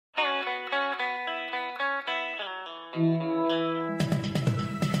You're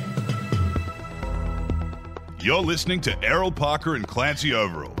listening to Errol Parker and Clancy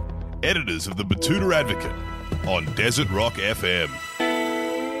Overall, editors of the Batuta Advocate, on Desert Rock FM.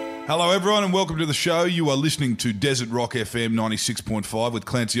 Hello everyone and welcome to the show. You are listening to Desert Rock FM 96.5 with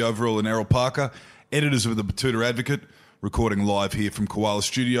Clancy Overall and Errol Parker, editors of the Batuta Advocate, recording live here from Koala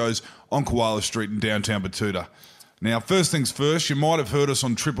Studios on Koala Street in downtown Batuta. Now, first things first, you might have heard us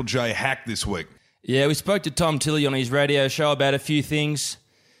on Triple J Hack this week. Yeah, we spoke to Tom Tilley on his radio show about a few things.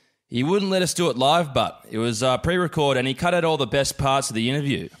 He wouldn't let us do it live, but it was pre-recorded and he cut out all the best parts of the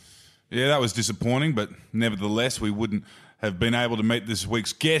interview. Yeah, that was disappointing, but nevertheless, we wouldn't have been able to meet this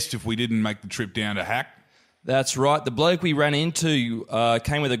week's guest if we didn't make the trip down to Hack. That's right. The bloke we ran into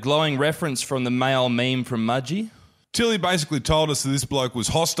came with a glowing reference from the male meme from Mudgee. Tilly basically told us that this bloke was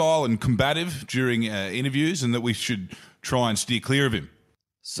hostile and combative during interviews and that we should try and steer clear of him.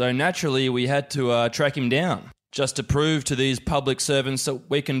 So naturally, we had to track him down, just to prove to these public servants that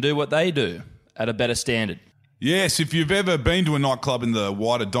we can do what they do at a better standard. Yes, if you've ever been to a nightclub in the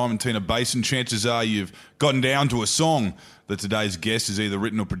wider Diamantina Basin, chances are you've gotten down to a song that today's guest has either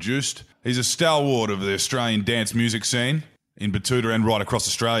written or produced. He's a stalwart of the Australian dance music scene in Batuta and right across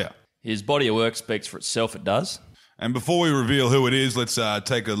Australia. His body of work speaks for itself, it does. And before we reveal who it is, let's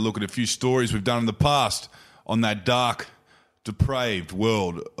take a look at a few stories we've done in the past on that dark, depraved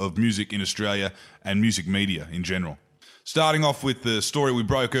world of music in Australia and music media in general. Starting off with the story we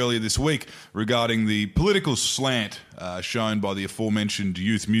broke earlier this week regarding the political slant shown by the aforementioned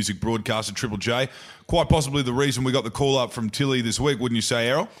youth music broadcaster Triple J. Quite possibly the reason we got the call up from Tilly this week, wouldn't you say,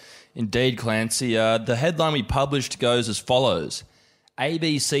 Errol? Indeed, Clancy. The headline we published goes as follows.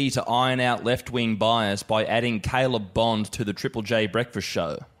 ABC to iron out left-wing bias by adding Caleb Bond to the Triple J breakfast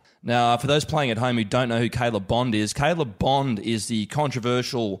show. Now, for those playing at home who don't know who Caleb Bond is the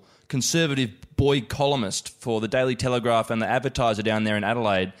controversial conservative boy columnist for the Daily Telegraph and the Advertiser down there in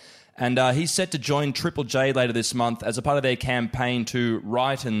Adelaide. And he's set to join Triple J later this month as a part of their campaign to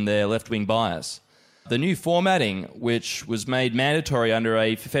righten their left-wing bias. The new formatting, which was made mandatory under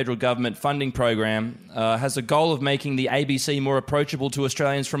a federal government funding program, has a goal of making the ABC more approachable to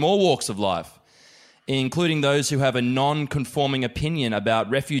Australians from all walks of life, including those who have a non-conforming opinion about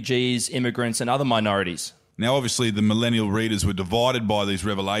refugees, immigrants and other minorities. Now, obviously, the millennial readers were divided by these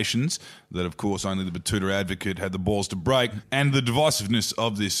revelations that, of course, only the Batuta Advocate had the balls to break, and the divisiveness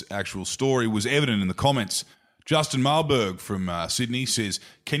of this actual story was evident in the comments. Justin Marburg from Sydney says,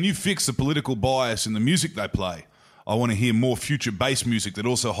 "Can you fix the political bias in the music they play? I want to hear more future-based music that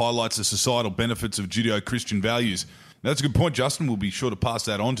also highlights the societal benefits of Judeo-Christian values." Now, that's a good point, Justin. We'll be sure to pass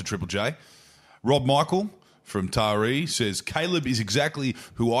that on to Triple J. Rob Michael from Taree says, "Caleb is exactly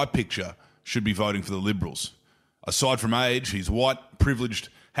who I picture should be voting for the Liberals. Aside from age, he's white, privileged,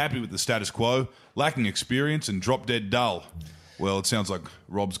 happy with the status quo, lacking experience and drop-dead dull." Well, it sounds like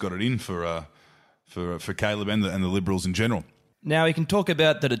Rob's got it in for Caleb and the Liberals in general. Now, we can talk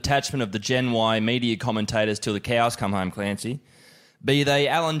about the detachment of the Gen Y media commentators till the cows come home, Clancy. Be they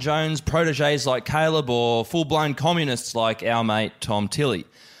Alan Jones proteges like Caleb or full-blown communists like our mate Tom Tilley.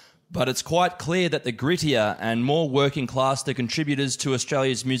 But it's quite clear that the grittier and more working class the contributors to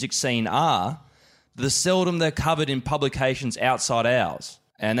Australia's music scene are, the seldom they're covered in publications outside ours.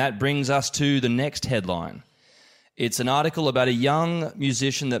 And that brings us to the next headline. It's an article about a young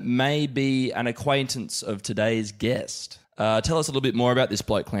musician that may be an acquaintance of today's guest. Tell us a little bit more about this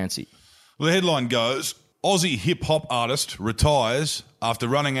bloke, Clancy. Well, the headline goes, "Aussie hip-hop artist retires after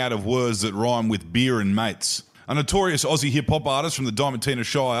running out of words that rhyme with beer and mates." A notorious Aussie hip-hop artist from the Diamantina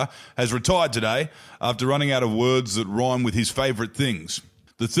Shire has retired today after running out of words that rhyme with his favourite things.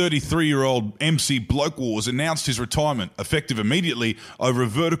 The 33-year-old MC Bloke Wars announced his retirement, effective immediately, over a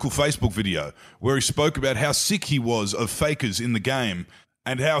vertical Facebook video where he spoke about how sick he was of fakers in the game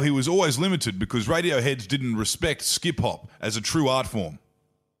and how he was always limited because radio heads didn't respect skip-hop as a true art form.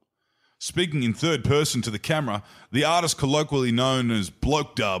 Speaking in third person to the camera, the artist colloquially known as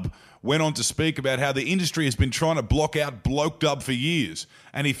Bloke Dub went on to speak about how the industry has been trying to block out Bloke Dub for years,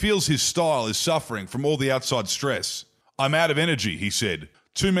 and he feels his style is suffering from all the outside stress. "I'm out of energy," he said.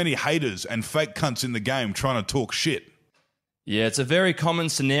 "Too many haters and fake cunts in the game trying to talk shit." Yeah, it's a very common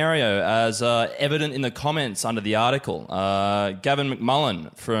scenario, as evident in the comments under the article. Gavin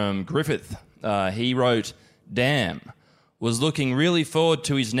McMullen from Griffith, he wrote, "Damn, was looking really forward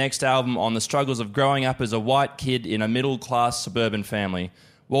to his next album on the struggles of growing up as a white kid in a middle-class suburban family."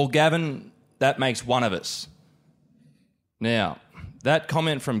 Well, Gavin, that makes one of us. Now, that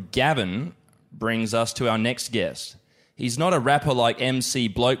comment from Gavin brings us to our next guest. He's not a rapper like MC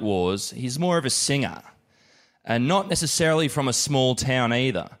Bloke Wars, he's more of a singer. And not necessarily from a small town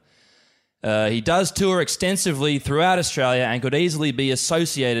either. He does tour extensively throughout Australia and could easily be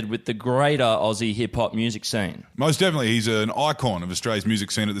associated with the greater Aussie hip-hop music scene. Most definitely, he's an icon of Australia's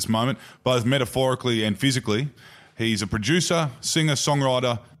music scene at this moment, both metaphorically and physically. He's a producer, singer,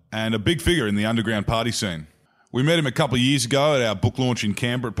 songwriter, and a big figure in the underground party scene. We met him a couple of years ago at our book launch in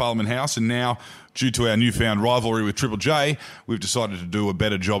Canberra at Parliament House, and now, due to our newfound rivalry with Triple J, we've decided to do a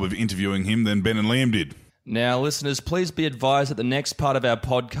better job of interviewing him than Ben and Liam did. Now, listeners, please be advised that the next part of our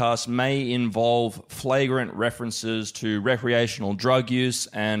podcast may involve flagrant references to recreational drug use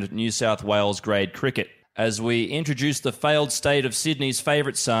and New South Wales grade cricket, as we introduce the failed state of Sydney's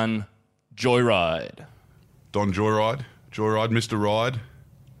favourite son, Joyride. Don Joyride, Mr. Ride.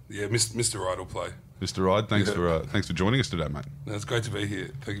 Yeah, Mr. Ride will play. Mr. Ride, thanks for joining us today, mate. No, it's great to be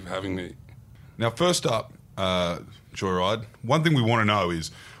here. Thank you for having me. Now, first up, Joyride, one thing we want to know is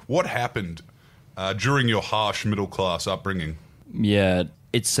what happened during your harsh middle-class upbringing? Yeah,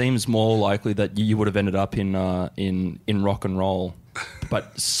 it seems more likely that you would have ended up in rock and roll,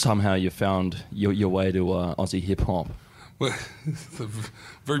 but somehow you found your way to Aussie hip-hop. Well, it's a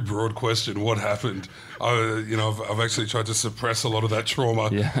very broad question. What happened? I've actually tried to suppress a lot of that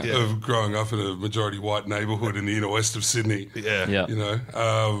trauma of growing up in a majority white neighbourhood in the inner west of Sydney. Yeah.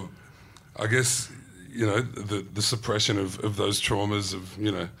 I guess the suppression of those traumas of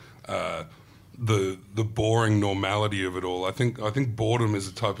the boring normality of it all. I think boredom is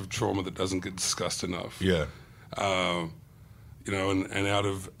a type of trauma that doesn't get discussed enough. Yeah. And out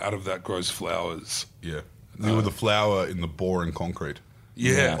of that grows flowers. Yeah. You were the flower in the boring concrete.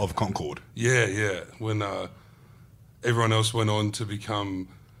 Yeah. Of Concord. Yeah. When everyone else went on to become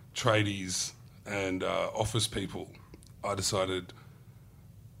tradies and office people, I decided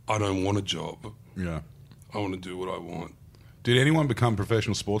I don't want a job. Yeah. I want to do what I want. Did anyone become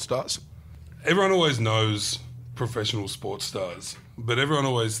professional sports stars? Everyone always knows professional sports stars, but everyone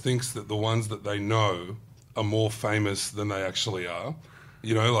always thinks that the ones that they know are more famous than they actually are.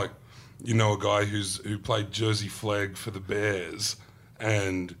 A guy who played Jersey flag for the Bears,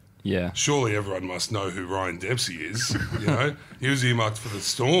 and surely everyone must know who Ryan Dempsey is. He was earmarked for the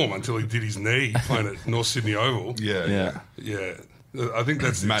Storm until he did his knee playing at North Sydney Oval. Yeah. I think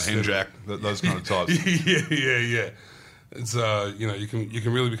that's Matt Henjack, those kind of types. Yeah. It's you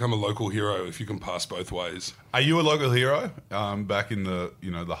can really become a local hero if you can pass both ways. Are you a local hero? Back in the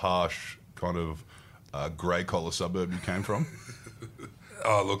the harsh kind of grey collar suburb you came from.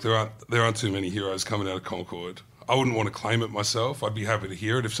 Oh, look, there aren't too many heroes coming out of Concord. I wouldn't want to claim it myself. I'd be happy to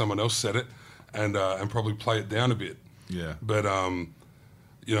hear it if someone else said it, and probably play it down a bit. Yeah. But I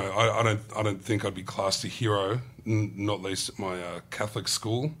don't think I'd be classed a hero, not least at my Catholic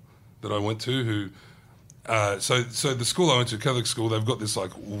school that I went to. Who, so the school I went to, Catholic school, they've got this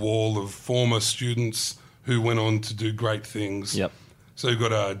like wall of former students who went on to do great things. Yep. So you've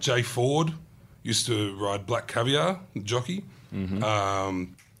got Jay Ford, used to ride Black Caviar, the jockey.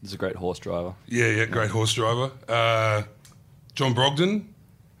 Mm-hmm. He's a great horse driver. Yeah, great horse driver. John Brogdon,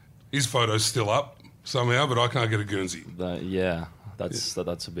 his photo's still up somehow, but I can't get a Guernsey. That's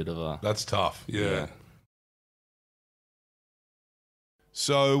a bit of a... That's tough. Yeah.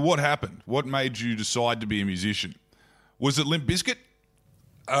 So what happened? What made you decide to be a musician? Was it Limp Bizkit?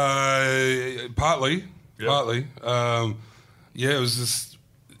 Partly. It was just,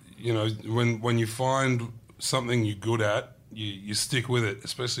 when you find something you're good at, you stick with it,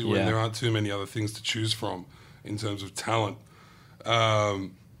 especially when there aren't too many other things to choose from in terms of talent. I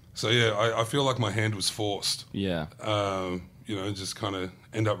feel like my hand was forced. Yeah. Just kind of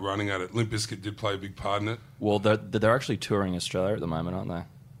end up running at it. Limp Bizkit did play a big part in it. Well, they're actually touring Australia at the moment, aren't they?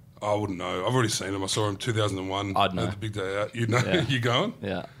 I wouldn't know. I've already seen them. I saw them 2001 I'd know. at the big day out. You'd know. Yeah. You going?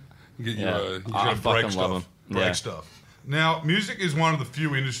 Yeah. You get I break fucking love them. stuff. Now, music is one of the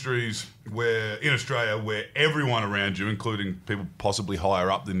few industries in Australia where everyone around you, including people possibly higher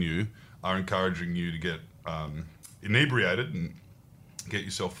up than you, are encouraging you to get inebriated and get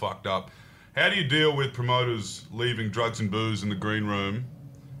yourself fucked up. How do you deal with promoters leaving drugs and booze in the green room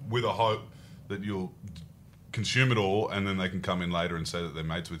with a hope that you'll consume it all and then they can come in later and say that they're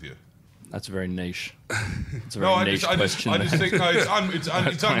mates with you? That's very niche. It's a very niche question. I just think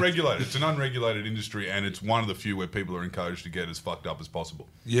it's unregulated. It's an unregulated industry, and it's one of the few where people are encouraged to get as fucked up as possible.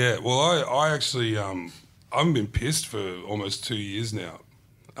 Yeah, well, I actually I've been pissed for almost 2 years now,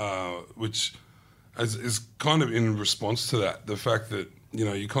 which is kind of in response to that. The fact that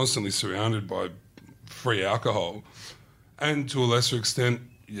you're constantly surrounded by free alcohol, and to a lesser extent,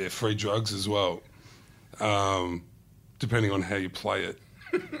 free drugs as well, depending on how you play it.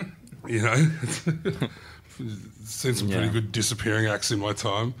 Seen some pretty good disappearing acts in my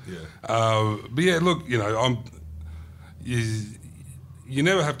time. Yeah. But look, you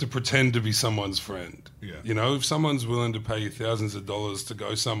never have to pretend to be someone's friend. Yeah. You know, if someone's willing to pay you thousands of dollars to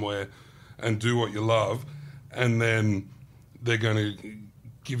go somewhere and do what you love, and then they're going to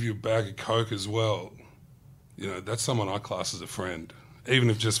give you a bag of Coke as well, you know, that's someone I class as a friend, even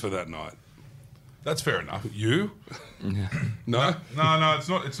if just for that night. That's fair enough. You? No? No, it's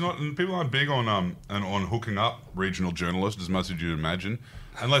not. It's not. People aren't big on on hooking up regional journalists as much as you'd imagine,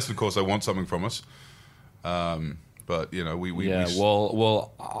 unless of course they want something from us. But you know,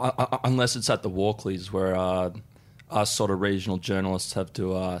 unless it's at the Walkleys where us sort of regional journalists have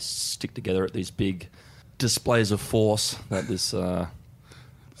to stick together at these big displays of force that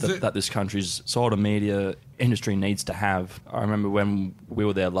that this country's sort of media industry needs to have. I remember when we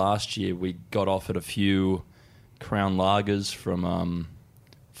were there last year, we got offered a few Crown Lagers from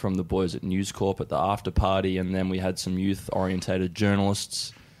the boys at News Corp at the after party, and then we had some youth-orientated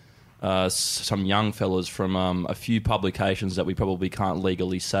journalists, some young fellas from a few publications that we probably can't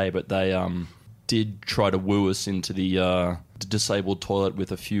legally say, but they did try to woo us into the disabled toilet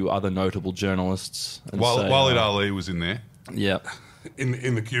with a few other notable journalists. Walid Ali was in there. Yeah.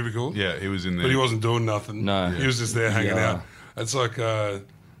 In the cubicle? Yeah, he was in there. But he wasn't doing nothing. No. He was just there hanging out. It's like the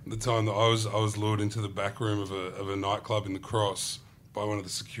time that I was lured into the back room of a nightclub in the Cross by one of the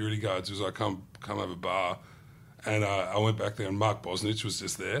security guards who was like, come have a bar. And I went back there and Mark Bosnich was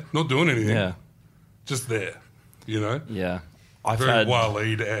just there. Not doing anything. Yeah. Just there, you know? Yeah. Very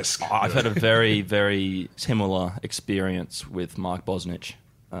Waleed-esque. I've had a very, very similar experience with Mark Bosnich.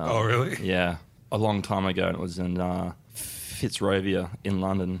 Oh, really? Yeah. A long time ago, and it was in Fitzrovia in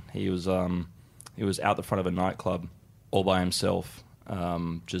London. He was out the front of a nightclub all by himself,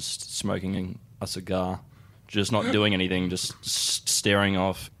 just smoking a cigar, just not doing anything, just staring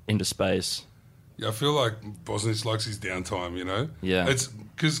off into space. Yeah, I feel like Bosnich likes his downtime, you know? Yeah. It's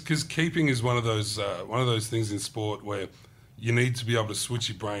because keeping is one of those things in sport where you need to be able to switch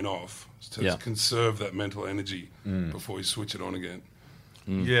your brain off to conserve that mental energy before you switch it on again.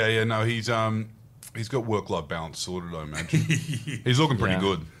 Mm. Yeah, no, he's got work-life balance sorted, I imagine. He's looking pretty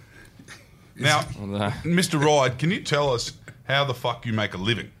good. Now, Mr. Ride, can you tell us how the fuck you make a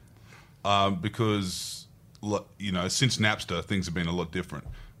living? Because, you know, since Napster, things have been a lot different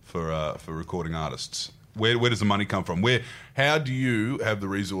for recording artists. Where does the money come from? How do you have the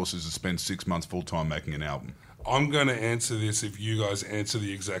resources to spend 6 months full-time making an album? I'm going to answer this if you guys answer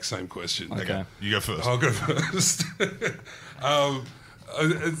the exact same question. Okay. You go first. I'll go first.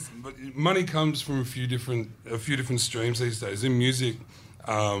 Money comes from a few different streams these days. In music,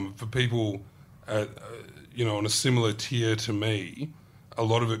 for people on a similar tier to me, a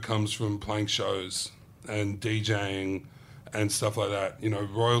lot of it comes from playing shows and DJing and stuff like that. You know,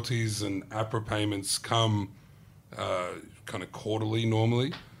 royalties and APRA payments come kind of quarterly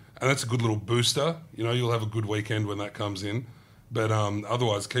normally, and that's a good little booster. You know, you'll have a good weekend when that comes in. But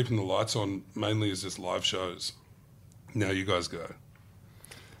otherwise, keeping the lights on mainly is just live shows. Now you guys go.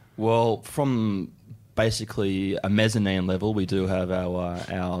 Well, from basically a mezzanine level, we do have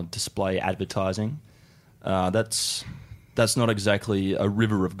our display advertising. That's not exactly a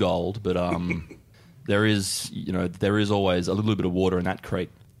river of gold, but there is always a little bit of water in that creek.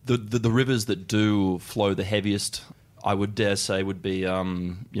 The rivers that do flow the heaviest, I would dare say, would be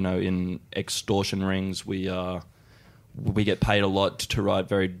in extortion rings. We get paid a lot to write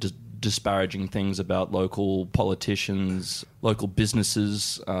very disparaging things about local politicians, local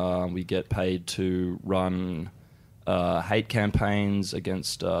businesses. We get paid to run hate campaigns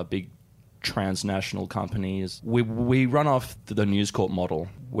against big transnational companies. We run off the News Corp model,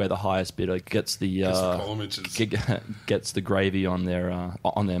 where the highest bidder gets the gravy on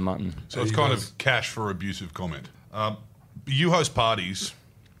their mutton. So it's kind of cash for abusive comment. You host parties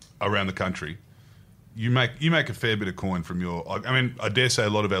around the country. You make a fair bit of coin from your... I mean, I dare say a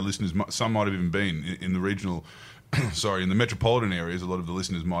lot of our listeners, some might have even been in the regional... in the metropolitan areas, a lot of the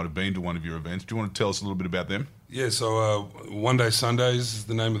listeners might have been to one of your events. Do you want to tell us a little bit about them? Yeah, so One Day Sundays is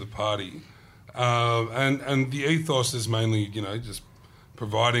the name of the party. And the ethos is mainly, just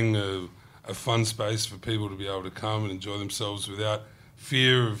providing a fun space for people to be able to come and enjoy themselves without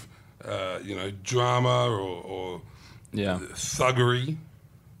fear of, drama or thuggery.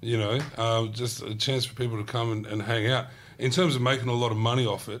 Just a chance for people to come and hang out. In terms of making a lot of money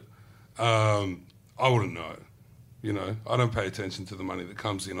off it, I wouldn't know. I don't pay attention to the money that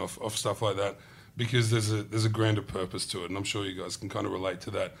comes in off stuff like that because there's a grander purpose to it, and I'm sure you guys can kind of relate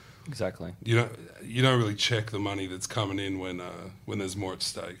to that. Exactly. You don't really check the money that's coming in when there's more at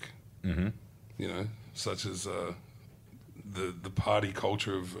stake. Mm-hmm. Such as the party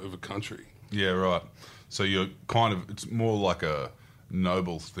culture of a country. Yeah, right. So you're it's more like a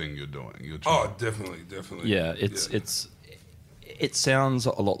noble thing you're doing. Oh, definitely. Yeah, It sounds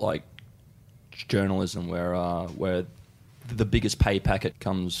a lot like journalism, where the biggest pay packet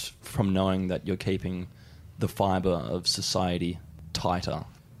comes from knowing that you're keeping the fibre of society tighter.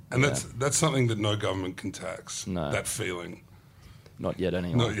 And that's something that no government can tax. No. That feeling. Not yet,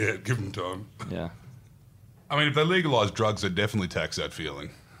 anyway. Not yet. Give them time. Yeah. I mean, if they legalise drugs, they definitely tax that feeling.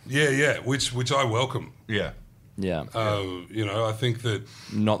 Yeah. Which I welcome. Yeah. Yeah. I think that.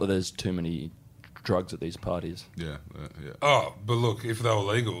 Not that there's too many drugs at these parties. Yeah. Oh, but look, if they were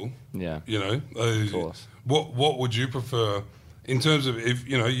legal, Yeah. of course. What would you prefer in terms of if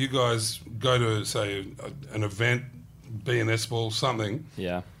you guys go to say an event, B&S ball, something?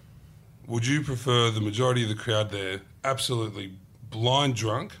 Yeah. Would you prefer the majority of the crowd there absolutely blind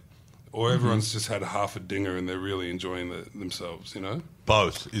drunk, or everyone's just had half a dinger and they're really enjoying themselves?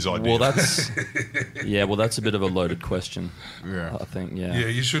 Both is ideal. Well, that's a bit of a loaded question. Yeah. I think. Yeah. Yeah,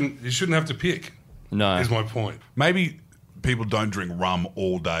 you shouldn't have to pick. No. Is my point. Maybe people don't drink rum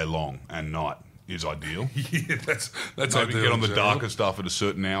all day long and night is ideal. Yeah, that's Maybe ideal get on in the general. darker stuff at a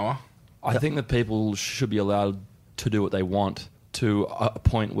certain hour. I think that people should be allowed to do what they want to a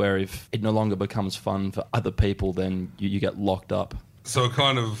point where if it no longer becomes fun for other people, then you get locked up. So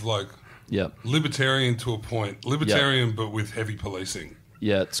kind of like Yeah. libertarian to a point. Libertarian, but with heavy policing.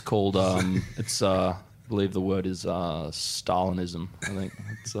 Yeah, it's called, I believe the word is Stalinism, I think.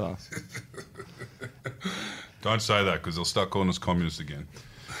 It's, Don't say that because they'll start calling us communists again.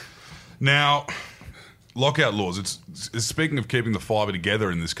 Now, lockout laws. It's speaking of keeping the fibre together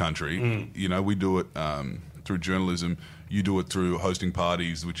in this country. We do it through journalism. You do it through hosting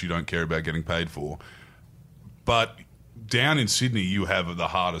parties, which you don't care about getting paid for. But down in Sydney, you have the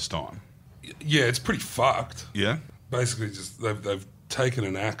hardest time. Yeah, it's pretty fucked. Yeah? Basically, just they've taken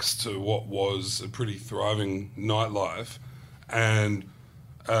an axe to what was a pretty thriving nightlife, and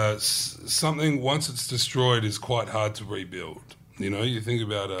something once it's destroyed is quite hard to rebuild. You think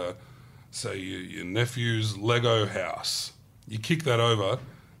about say your nephew's Lego house. You kick that over,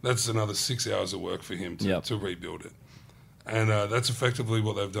 that's another 6 hours of work for him to rebuild it, and that's effectively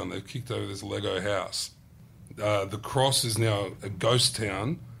what they've done. They've kicked over this Lego house. The Cross is now a ghost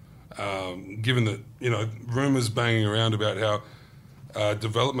town. Given that rumours banging around about how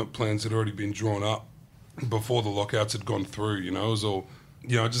development plans had already been drawn up before the lockouts had gone through, it was all it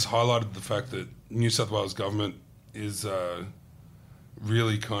just highlighted the fact that New South Wales government is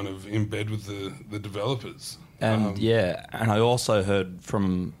really kind of in bed with the developers. and and I also heard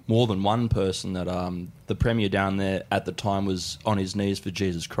from more than one person that the Premier down there at the time was on his knees for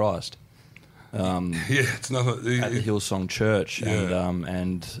Jesus Christ. It's nothing At the Hillsong Church, Yeah.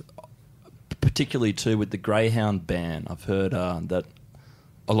 and particularly too with the Greyhound ban, I've heard that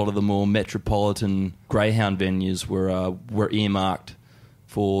a lot of the more metropolitan Greyhound venues were earmarked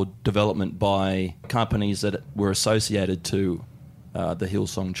for development by companies that were associated to the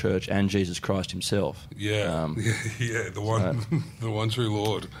Hillsong Church and Jesus Christ himself. Yeah, the one true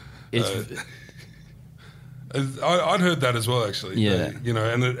Lord. It's I'd heard that as well, actually. Yeah.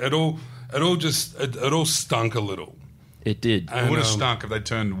 And it all stunk a little. It did. It would have stunk if they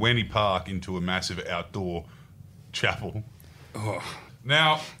turned Wenny Park into a massive outdoor chapel. Oh.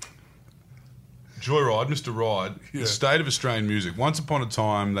 Now, Joyride, Mr. Ride, Yeah. the state of Australian music. Once upon a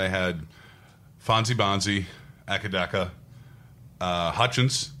time, they had Fancy Barnsey, Akadaka,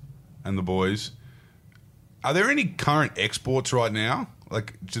 Hutchins, and the boys. Are there any current exports right now,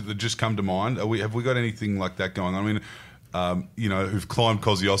 like that just come to mind? Have we got anything like that going on? I mean, who've climbed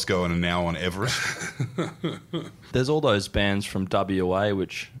Kosciuszko and are now on Everest? There's all those bands from WA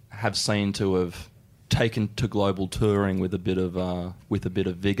which have seen to have taken to global touring with a bit of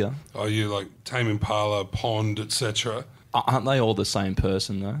vigor. Are you like Tame Impala, Pond, etc.? Aren't they all the same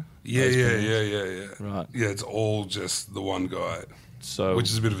person though? Yeah. Right. Yeah, it's all just the one guy, So which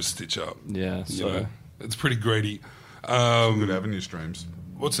is a bit of a stitch up. yeah. So It's pretty greedy. Good avenue streams.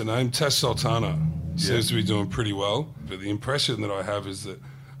 What's her name? Tash Sultana seems to be doing pretty well. But the impression that I have is that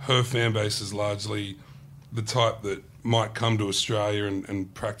her fan base is largely the type that might come to Australia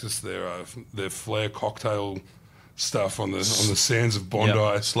and practice their flair cocktail stuff on the sands of Bondi.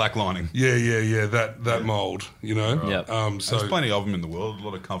 Yep. Slacklining. Yeah. That mold, Yep. So There's plenty of them in the world. A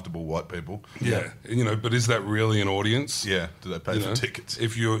lot of comfortable white people. yeah, but is that really an audience? Yeah. Do they pay You for know, tickets?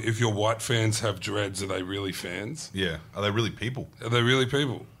 If your white fans have dreads, are they really fans? Yeah. Are they really people? Are they really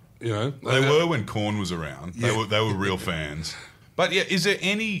people? They were when Korn was around. They were real fans. But yeah, is there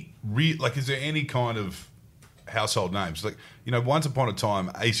any kind of household names? Like, once upon a time,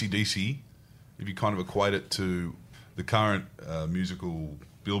 AC/DC, if you kind of equate it to the current musical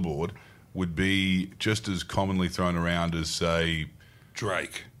billboard, would be just as commonly thrown around as, say,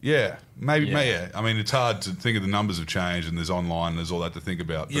 Drake. Yeah, maybe. Yeah. Yeah. I mean, it's hard to think of the numbers have changed, and there's online, there's all that to think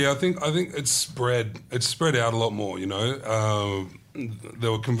about. But Yeah, I think it's spread out a lot more. You know,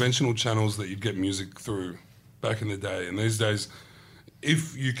 there were conventional channels that you'd get music through back in the day, and these days,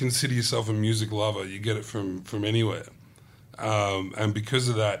 if you consider yourself a music lover, you get it from anywhere. And because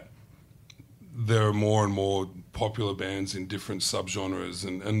of that, there are more and more popular bands in different subgenres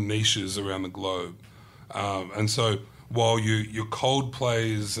and niches around the globe. And so while your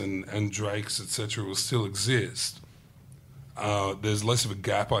Coldplays and Drakes, etc., will still exist, there's less of a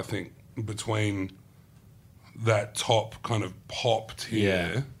gap, I think, between that top kind of pop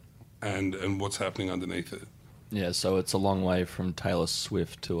tier and what's happening underneath it. Yeah, so it's a long way from Taylor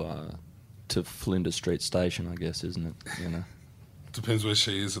Swift to Flinders Street Station, I guess, isn't it? You know, Depends where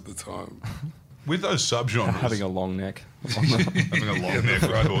she is at the time. with those subgenres, having a long neck. having a long neck,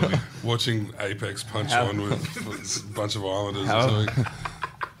 right? Courtney. Watching Apex punch How- on with a bunch of Islanders How- or something.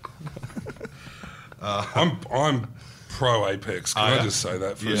 I'm pro Apex. Can Oh, I yeah? just say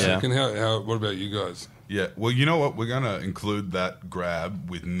that for a Yeah. second? How? What about you guys? Yeah, well, you know what? We're going to include that grab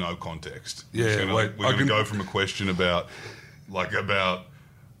with no context. Yeah, we're wait, going to go from a question about lockout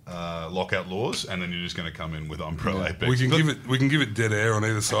laws, and then you're just going to come in with I'm pro Apex. We can But- give it dead air on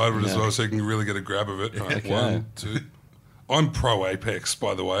either side of it as Yeah. well, so you can really get a grab of it. Right, Okay. 1, 2. I'm pro Apex,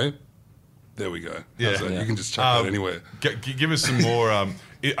 by the way. There we go. Yeah. How's that? Yeah. You can just chuck that anywhere. Give us some more.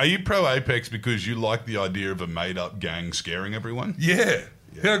 Are you pro Apex because you like the idea of a made-up gang scaring everyone? Yeah.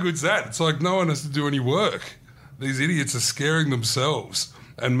 How good's that? It's like no one has to do any work. These idiots are scaring themselves.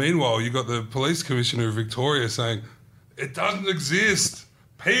 And meanwhile, you got the police commissioner of Victoria saying, it doesn't exist.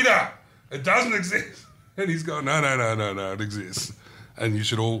 Peter, it doesn't exist. And he's going, no, it exists. And you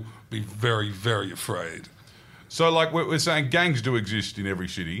should all be very, very afraid. So, like, we're saying gangs do exist in every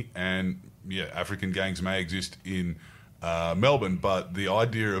city, and, yeah, African gangs may exist in Melbourne, but the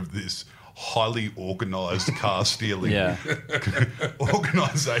idea of this highly organised car stealing Yeah.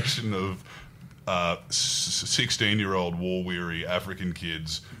 organisation of 16-year-old war-weary African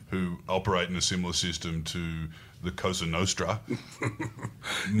kids who operate in a similar system to the Cosa Nostra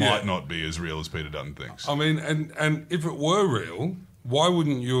might not be as real as Peter Dutton thinks. I mean, and if it were real, why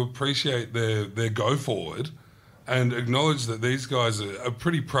wouldn't you appreciate their go forward and acknowledge that these guys are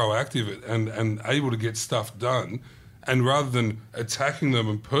pretty proactive and able to get stuff done, and rather than attacking them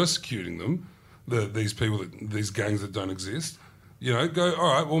and persecuting them, these people, these gangs that don't exist, you know, go,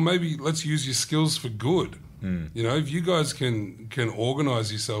 all right, well, maybe let's use your skills for good. You know, if you guys can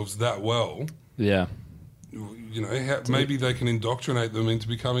organise yourselves that well, Yeah. you know, maybe they can indoctrinate them into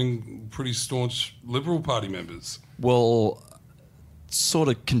becoming pretty staunch Liberal Party members. Well, sort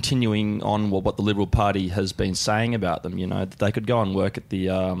of continuing on what the Liberal Party has been saying about them, you know, they could go and work at the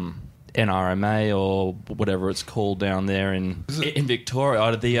NRMA or whatever it's called down there in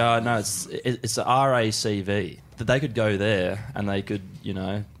Victoria. It's the RACV. That they could go there and they could, you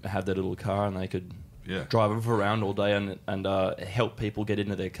know, have their little car and they could drive around all day and help people get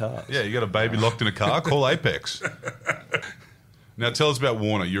into their cars. Yeah, you got a baby locked in a car? Call Apex. Now tell us about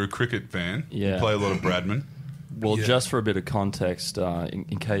Warner. You're a cricket fan. Yeah. You play a lot of Bradman. Well, Yeah. just for a bit of context, in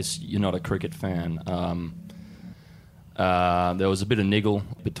case you're not a cricket fan, there was a bit of niggle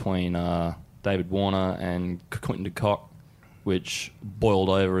between David Warner and Quinton de Kock, which boiled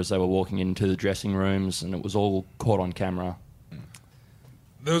over as they were walking into the dressing rooms, and it was all caught on camera.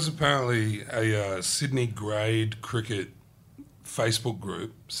 There was apparently a Sydney grade cricket Facebook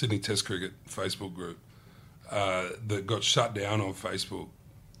group, Sydney Test Cricket Facebook group, that got shut down on Facebook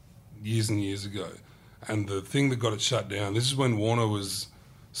years and years ago. And the thing that got it shut down, this is when Warner was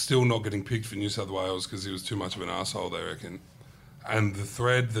still not getting picked for New South Wales because he was too much of an arsehole, they reckon. And the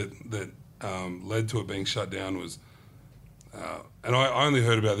thread that led to it being shut down was, and I only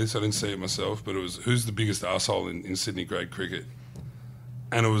heard about this, I didn't see it myself, but it was who's the biggest arsehole in Sydney grade cricket?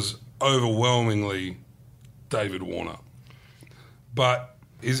 And it was overwhelmingly David Warner. But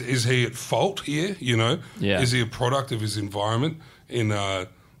is he at fault here, you know? Yeah. Is he a product of his environment in the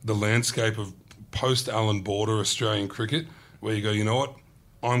landscape of post-Alan Border Australian cricket, where you go, you know what,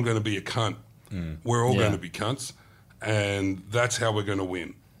 I'm going to be a cunt. We're all Yeah. going to be cunts, and that's how we're going to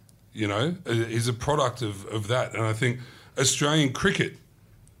win. You know, is a product of that. And I think Australian cricket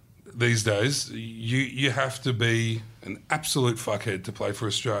these days, you have to be an absolute fuckhead to play for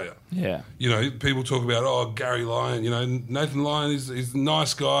Australia. Yeah. You know, people talk about, oh, Gary Lyon, you know, Nathan Lyon is a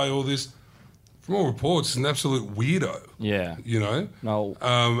nice guy, all this. From all reports, he's an absolute weirdo. Yeah. You know? No.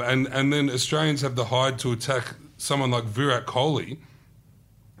 And then Australians have the hide to attack someone like Virat Kohli,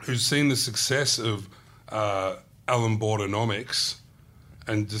 who's seen the success of Alan Bordernomics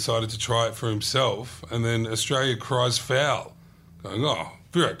and decided to try it for himself. And then Australia cries foul going, oh,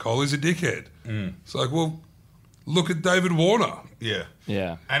 Virat Kohli's a dickhead. It's like, well, look at David Warner. Yeah.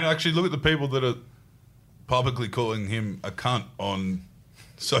 Yeah. And actually look at the people that are publicly calling him a cunt on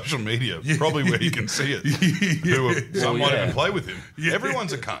social media, probably where you can see it. Some might even play with him. Yeah.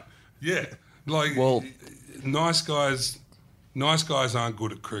 Everyone's a cunt. Yeah. Like, nice guys aren't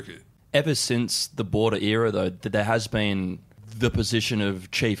good at cricket. Ever since the Border era, though, there has been the position of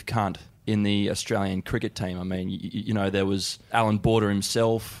chief cunt in the Australian cricket team. I mean, you know, there was Alan Border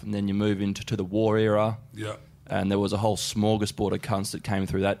himself, and then you move into the war era. Yeah. And there was a whole smorgasbord of cunts that came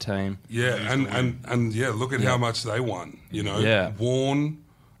through that team. Yeah, and look at how much they won, you know. Yeah. Warne,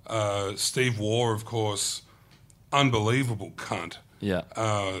 Steve Waugh, of course, unbelievable cunt. Yeah.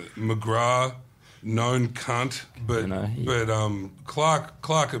 McGrath, known cunt, but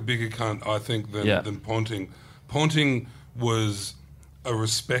Clark a bigger cunt, I think, than Ponting. Ponting was a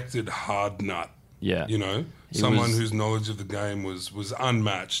respected hard nut. Yeah. You know, someone whose knowledge of the game was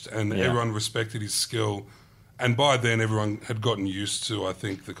unmatched, and everyone respected his skill. And by then, everyone had gotten used to, I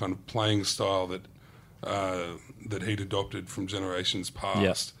think, the kind of playing style that he'd adopted from generations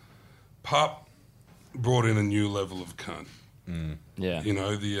past. Pup brought in a new level of cunt. Yeah. You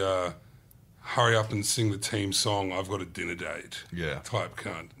know, the hurry up and sing the team song, I've got a dinner date type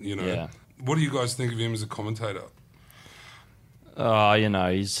cunt, you know. Yeah. What do you guys think of him as a commentator? You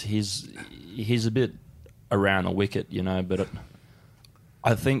know, he's a bit around the wicket, you know, but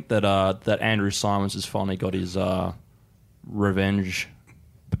I think that Andrew Simons has finally got his revenge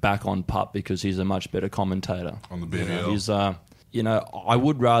back on Pup because he's a much better commentator. On the BBL. He's, you know, I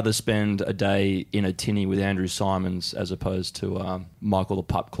would rather spend a day in a tinny with Andrew Simons as opposed to Michael the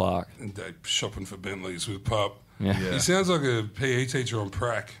Pup Clark. And day shopping for Bentleys with Pup. Yeah. He sounds like a PE teacher on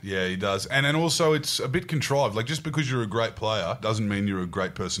prac. Yeah, he does. And also it's a bit contrived. Like, just because you're a great player doesn't mean you're a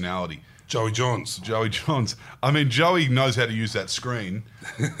great personality. Joey Johns. I mean, Joey knows how to use that screen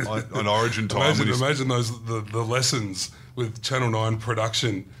on Origin time. Imagine those the lessons with Channel 9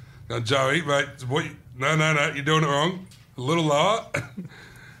 production. Now, Joey, mate, no, you're doing it wrong. A little lower.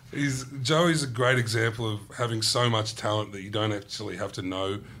 Joey's a great example of having so much talent that you don't actually have to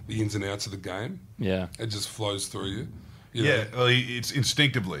know the ins and outs of the game. Yeah. It just flows through you. Well, it's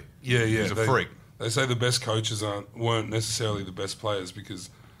instinctively. Yeah. He's a freak. They say the best coaches weren't necessarily the best players because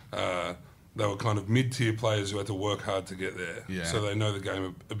they were kind of mid-tier players who had to work hard to get there. Yeah. So they know the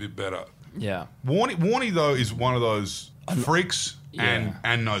game a bit better. Yeah. Warnie, though, is one of those freaks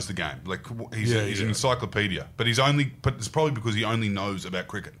and knows the game. Like, he's an encyclopedia. But it's probably because he only knows about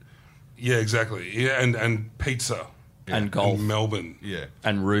cricket. Yeah, exactly. Yeah, and pizza. And golf. And Melbourne. Yeah.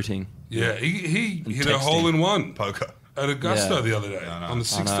 And rooting. Yeah, he hit texting. a hole-in-one. Poker. At Augusta the other day on the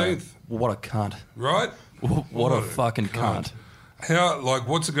 16th. What a cunt. Right? What a fucking cunt.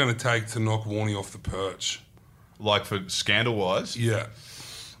 What's it going to take to knock Warnie off the perch? Like, for scandal-wise? Yeah.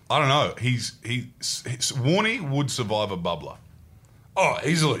 I don't know. Warnie would survive a bubbler. Oh,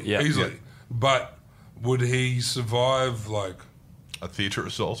 easily. Yeah. Easily. Yeah. But would he survive, like... A theatre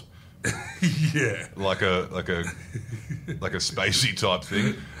assault? Yeah. Like a spacey type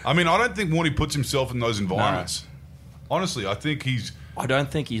thing. I mean, I don't think Warnie puts himself in those environments. No. Honestly, I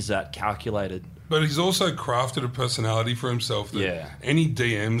don't think he's that calculated. But he's also crafted a personality for himself that any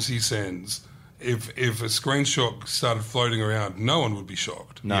DMs he sends, if a screenshot started floating around, no one would be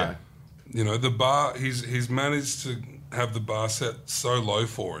shocked. No. Yeah. You know, the bar, he's managed to have the bar set so low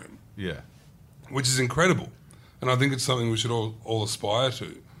for him. Yeah. Which is incredible. And I think it's something we should all aspire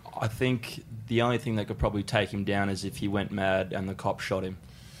to. I think the only thing that could probably take him down is if he went mad and the cop shot him.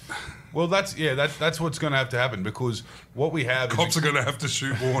 Well, that's what's going to have to happen because what we have cops are going to have to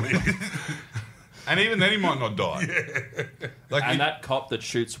shoot Warnie. And even then he might not die. Yeah. That cop that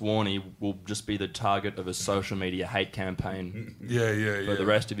shoots Warnie will just be the target of a social media hate campaign for the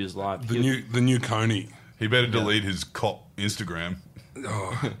rest of his life. The new Coney. He better delete his cop Instagram.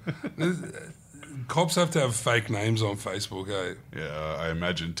 Oh. Cops have to have fake names on Facebook, eh? Yeah, I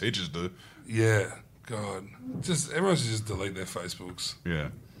imagine teachers do. Yeah, God. Everyone should just delete their Facebooks. Yeah,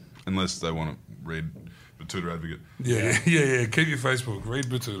 unless they want to read Batuta Advocate. Yeah. Keep your Facebook. Read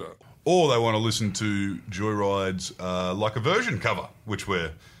Batuta. Or they want to listen to Joyride's Like a Version cover, which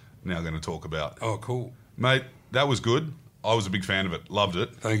we're now going to talk about. Oh, cool. Mate, that was good. I was a big fan of it. Loved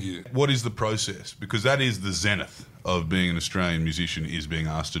it. Thank you. What is the process? Because that is the zenith of being an Australian musician, is being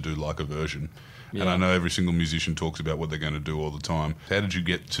asked to do Like a Version. Yeah. And I know every single musician talks about what they're going to do all the time. How did you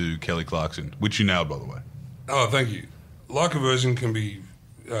get to Kelly Clarkson? Which you nailed, by the way. Oh, thank you. Like a Version can be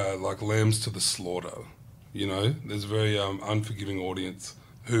like lambs to the slaughter. You know, there's a very unforgiving audience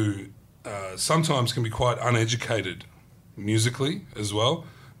who sometimes can be quite uneducated musically as well,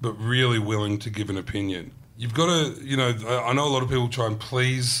 but really willing to give an opinion. you've got to, I know a lot of people try and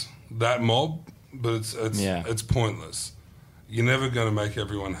please that mob, but it's pointless. You're never going to make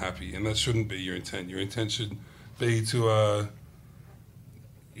everyone happy, and that shouldn't be your intent. Your intent should be to,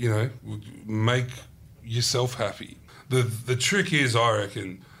 make yourself happy. The trick is, I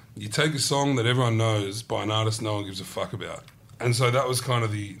reckon, you take a song that everyone knows by an artist no one gives a fuck about. And so that was kind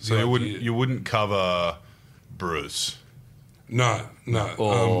of the So idea. you wouldn't cover Bruce? No.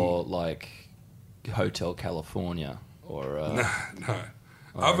 Or like Hotel California or... No.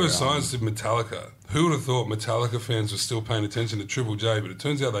 Other Science did Metallica. Who would have thought Metallica fans were still paying attention to Triple J, but it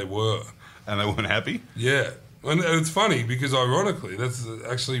turns out they were. And they weren't happy? Yeah. And it's funny because ironically, that's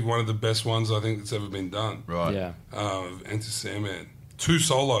actually one of the best ones I think that's ever been done. Right. Yeah. Enter Sandman. 2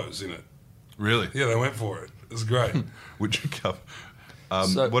 solos in it. Really? Yeah, they went for it. It was great. Would you cover...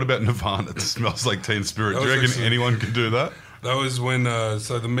 So- what about Nirvana? It smells like Teen Spirit. Do you was reckon actually- anyone could do that? That was when,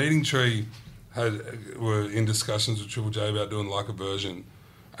 so the Meeting Tree were in discussions with Triple J about doing like a version,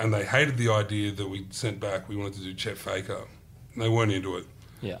 and they hated the idea that we sent back. We wanted to do Chet Faker. And they weren't into it.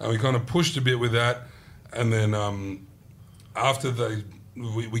 Yeah. And we kind of pushed a bit with that, and then after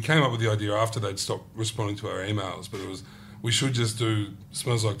we came up with the idea after they'd stopped responding to our emails, but it was, we should just do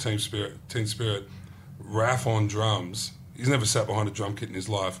Smells Like Teen Spirit, Raph on drums. He's never sat behind a drum kit in his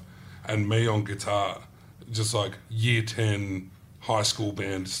life, and me on guitar. Just like year 10 high school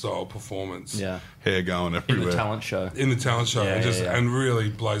band style performance. Yeah. Hair going In everywhere. the talent show. In the talent show. Yeah, and really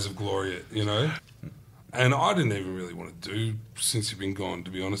blaze of glory it, And I didn't even really want to do Since You've Been Gone,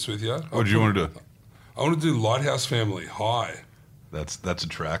 to be honest with you. What do you want to do? I want to do Lighthouse Family, High. That's a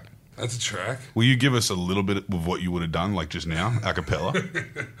track. That's a track. Will you give us a little bit of what you would have done, like just now, a cappella?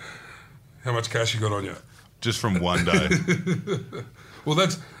 How much cash you got on you? Just from one day. Well,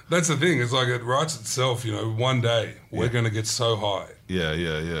 that's the thing. It's like it writes itself, one day we're going to get so high.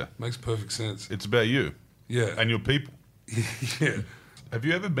 Yeah. Makes perfect sense. It's about you Yeah. and your people. Yeah. Have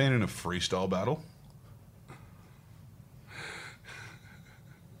you ever been in a freestyle battle?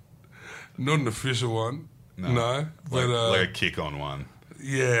 Not an official one. No. But, Like a kick on one.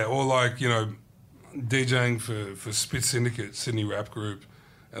 yeah, or like, DJing for Spit Syndicate, Sydney rap group,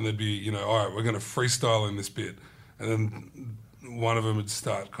 and they'd be, all right, we're going to freestyle in this bit. And then one of them would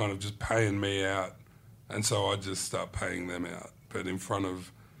start kind of just paying me out. And so I'd just start paying them out. But in front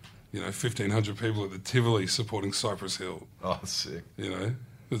of, 1,500 people at the Tivoli supporting Cypress Hill. Oh, sick.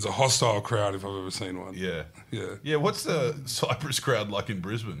 It's a hostile crowd if I've ever seen one. Yeah. Yeah. Yeah, what's the Cypress crowd like in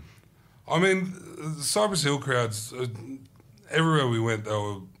Brisbane? I mean, the Cypress Hill crowds, everywhere we went, they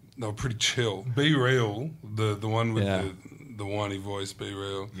were pretty chill. Be Real, the one with the whiny voice, Be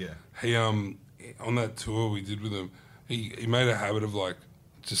Real. Yeah. He on that tour we did with him, he made a habit of like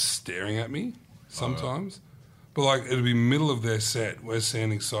just staring at me sometimes. But like it'd be middle of their set, we're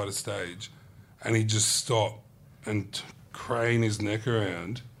standing side of stage, and he'd just stop and crane his neck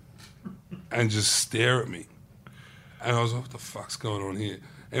around and just stare at me. And I was like, what the fuck's going on here?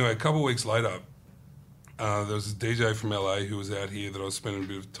 Anyway, a couple of weeks later, there was a DJ from LA who was out here that I was spending a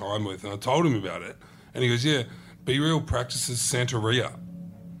bit of time with, and I told him about it. And he goes, yeah, Be Real practices Santeria.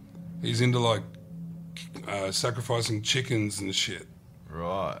 He's into like sacrificing chickens and shit.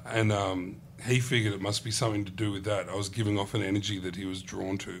 Right. And he figured it must be something to do with that. I was giving off an energy that he was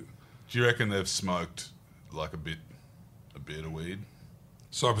drawn to. Do you reckon they've smoked like a bit of weed?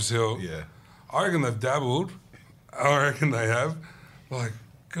 Cypress Hill. Yeah. I reckon they've dabbled. I reckon they have. Like,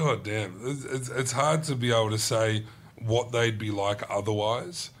 god damn. It's hard to be able to say what they'd be like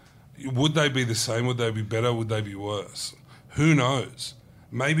otherwise. Would they be the same? Would they be better? Would they be worse? Who knows?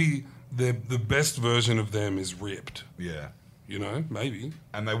 Maybe the best version of them is ripped. Yeah. Maybe.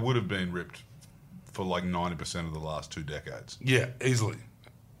 And they would have been ripped for like 90% of the last 2 decades. Yeah, easily.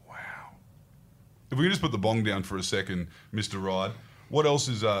 Wow. If we can just put the bong down for a second, Mr. Ride, what else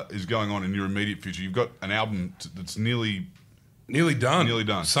is going on in your immediate future? You've got an album that's nearly done. Nearly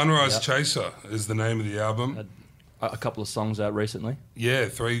done. Sunrise Yep. Chaser is the name of the album. A couple of songs out recently. Yeah,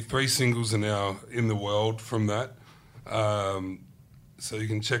 three singles are now in the world from that. So you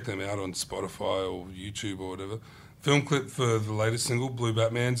can check them out on Spotify or YouTube or whatever. Film clip for the latest single, Blue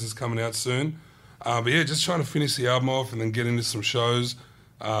Batman's, is coming out soon. But yeah, just trying to finish the album off and then get into some shows.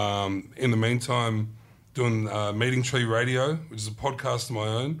 In the meantime, doing Meeting Tree Radio, which is a podcast of my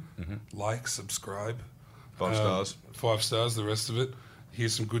own. Mm-hmm. Like, subscribe. 5 stars. 5 stars, the rest of it.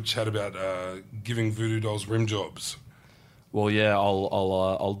 Here's some good chat about giving voodoo dolls rim jobs. Well, yeah,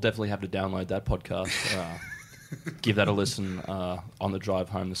 I'll definitely have to download that podcast. Give that a listen on the drive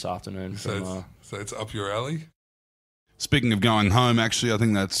home this afternoon. So it's up your alley. Speaking of going home, actually, I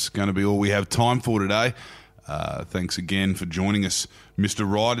think that's going to be all we have time for today. Thanks again for joining us, Mr.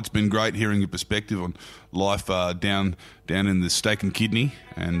 Ride. It's been great hearing your perspective on life down in the steak and kidney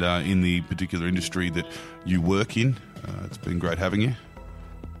and in the particular industry that you work in. It's been great having you.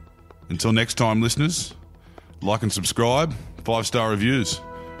 Until next time, listeners, like and subscribe, 5-star reviews.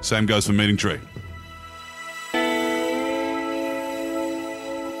 Same goes for Meeting Tree.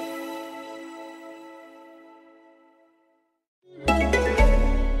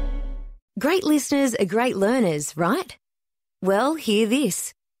 Great listeners are great learners, right? Well, hear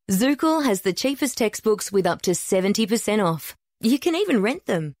this. Zookle has the cheapest textbooks with up to 70% off. You can even rent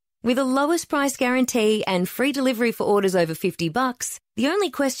them. With a lowest price guarantee and free delivery for orders over $50, the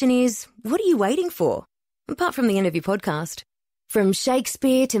only question is, what are you waiting for? Apart from the end of your podcast. From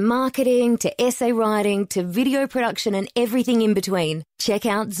Shakespeare to marketing to essay writing to video production and everything in between, check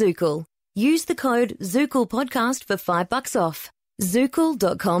out Zookle. Use the code ZooklePodcast for $5 off.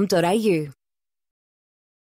 Zookle.com.au